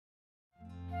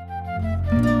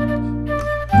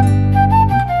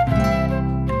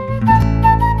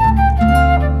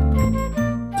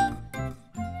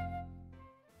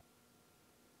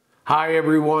Hi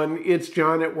everyone, it's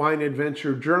John at Wine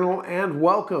Adventure Journal and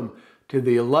welcome to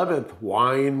the 11th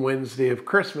Wine Wednesday of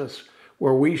Christmas,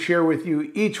 where we share with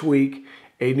you each week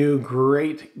a new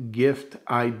great gift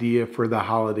idea for the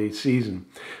holiday season.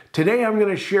 Today I'm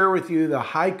going to share with you the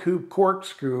HiCoup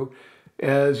corkscrew,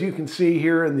 as you can see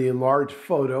here in the enlarged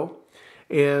photo.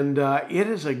 And it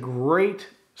is a great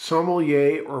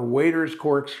sommelier or waiter's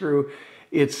corkscrew.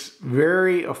 It's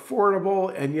very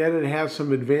affordable, and yet it has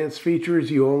some advanced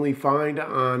features you only find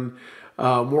on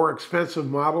more expensive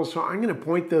models. So I'm going to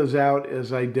point those out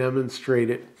as I demonstrate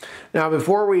it. Now,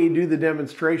 before we do the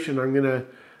demonstration, I'm going to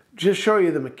just show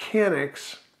you the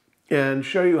mechanics and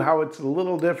show you how it's a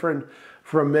little different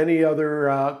from many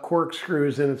other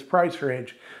corkscrews in its price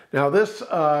range. Now, this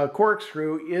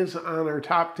corkscrew is on our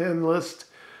top 10 list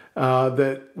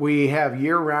that we have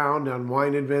year-round on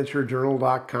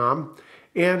wineadventurejournal.com.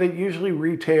 And it usually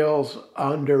retails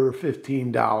under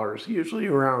 $15, usually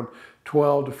around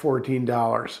 $12 to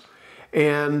 $14.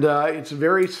 And it's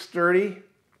very sturdy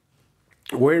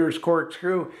waiter's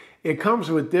corkscrew. It comes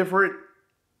with different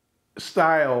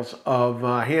styles of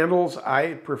handles.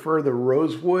 I prefer the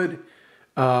rosewood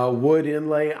wood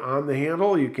inlay on the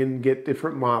handle. You can get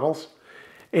different models.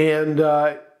 And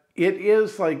it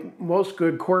is like most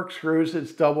good corkscrews,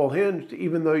 it's double hinged,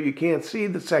 even though you can't see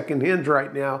the second hinge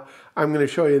right now. I'm going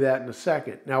to show you that in a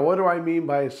second. Now, what do I mean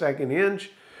by a second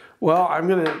hinge? Well, I'm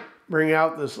going to bring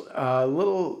out this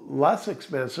little less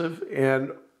expensive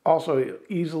and also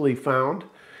easily found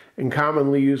and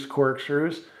commonly used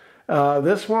corkscrews.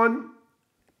 This one,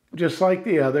 just like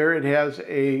the other, it has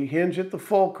a hinge at the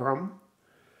fulcrum.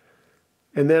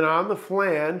 And then on the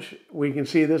flange, we can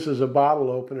see this is a bottle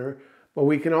opener. But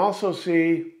we can also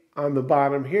see on the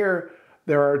bottom here,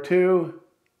 there are two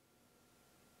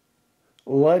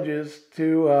ledges,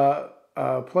 two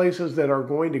places that are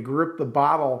going to grip the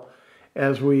bottle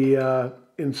as we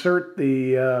insert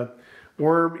the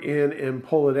worm in and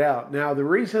pull it out. Now, the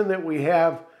reason that we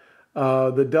have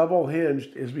the double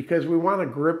hinged is because we want to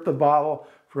grip the bottle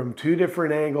from two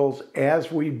different angles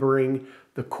as we bring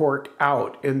the cork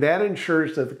out. And that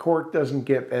ensures that the cork doesn't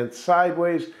get bent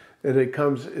sideways, that it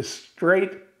comes as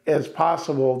straight as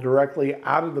possible directly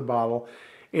out of the bottle.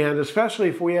 And especially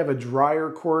if we have a drier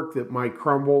cork that might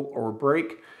crumble or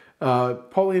break,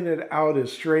 pulling it out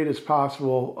as straight as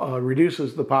possible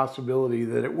reduces the possibility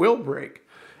that it will break.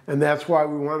 And that's why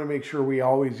we want to make sure we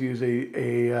always use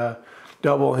a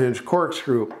double hinge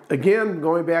corkscrew. Again,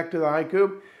 going back to the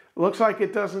HiCoup, it looks like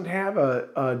it doesn't have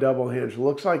a double hinge. It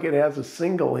looks like it has a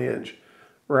single hinge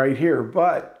right here,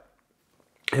 but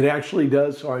it actually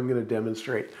does, so I'm going to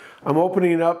demonstrate. I'm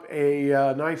opening up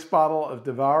a nice bottle of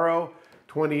Devaro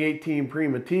 2018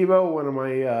 Primitivo, one of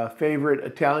my favorite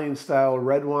Italian-style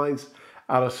red wines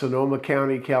out of Sonoma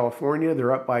County, California.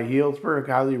 They're up by Healdsburg.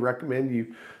 Highly recommend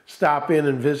you stop in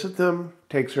and visit them.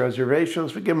 Takes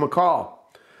reservations, but give them a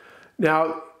call.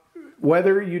 Now,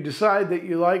 whether you decide that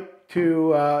you like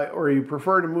to, or you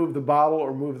prefer to move the bottle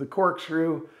or move the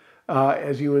corkscrew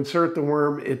as you insert the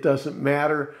worm, it doesn't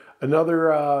matter.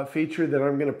 Another feature that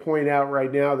I'm going to point out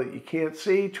right now that you can't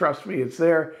see, trust me, it's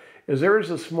there, is there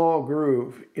is a small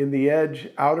groove in the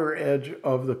outer edge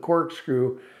of the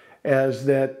corkscrew as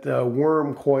that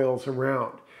worm coils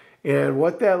around. And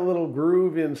what that little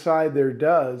groove inside there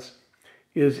does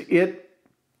is it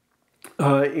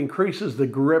increases the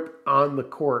grip on the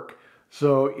cork.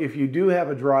 So if you do have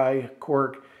a dry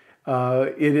cork,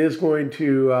 it is going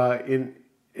to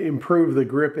improve the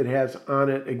grip it has on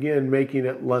it, again, making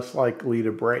it less likely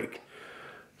to break.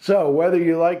 So whether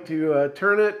you like to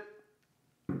turn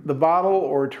the bottle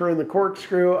or turn the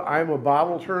corkscrew, I'm a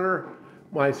bottle turner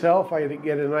myself. I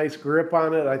get a nice grip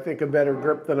on it. I think a better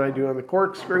grip than I do on the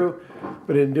corkscrew.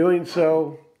 But in doing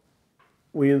so,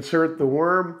 we insert the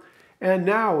worm. And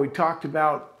now we talked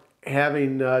about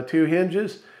having two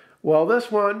hinges. Well,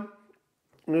 this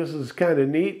is kind of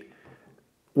neat.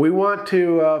 We want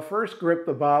to first grip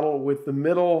the bottle with the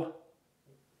middle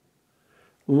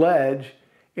ledge,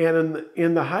 and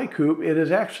in the HiCoup, it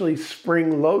is actually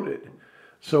spring-loaded.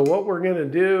 So what we're going to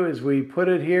do is we put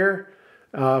it here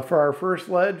for our first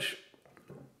ledge,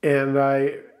 and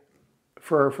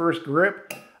for our first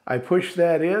grip, I push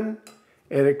that in,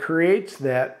 and it creates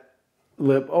that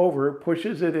lip over,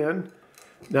 pushes it in.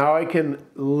 Now I can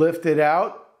lift it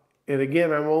out. And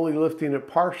again, I'm only lifting it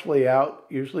partially out,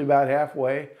 usually about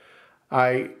halfway.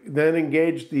 I then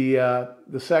engage the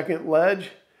second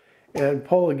ledge and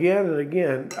pull again and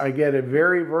again. I get a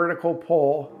very vertical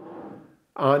pull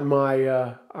on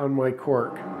my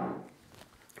cork.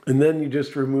 And then you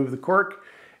just remove the cork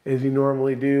as you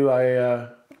normally do.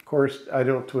 Of course, I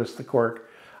don't twist the cork.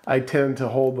 I tend to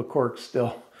hold the cork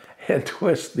still and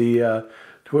twist the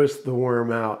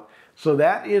worm out. So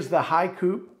that is the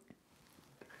HiCoup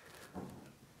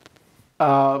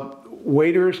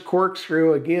waiter's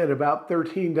corkscrew. Again, about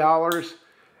 $13,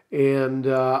 and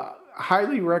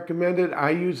highly recommended.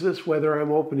 I use this whether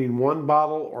I'm opening one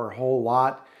bottle or a whole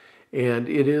lot, and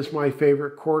it is my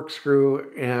favorite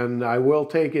corkscrew, and I will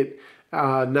take it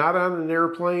not on an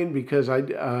airplane because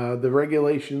the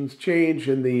regulations change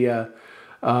and the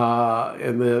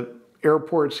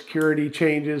airport security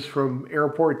changes from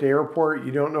airport to airport.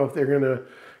 You don't know if they're going to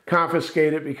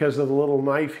confiscate it because of the little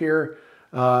knife here.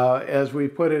 As we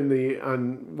put in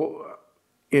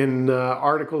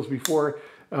articles before,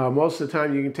 most of the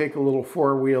time you can take a little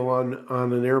four-wheel on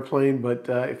an airplane, but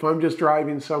if I'm just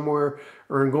driving somewhere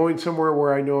or I'm going somewhere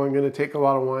where I know I'm going to take a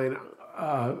lot of wine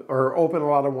or open a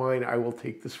lot of wine, I will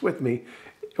take this with me,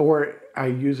 or I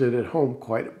use it at home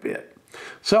quite a bit.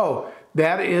 So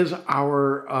that is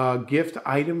our gift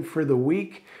item for the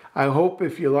week. I hope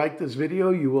if you like this video,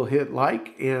 you will hit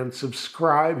like and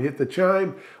subscribe, hit the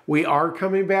chime. We are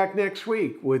coming back next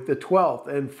week with the 12th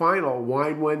and final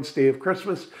Wine Wednesday of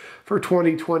Christmas for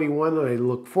 2021, and I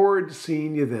look forward to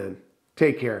seeing you then.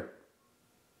 Take care.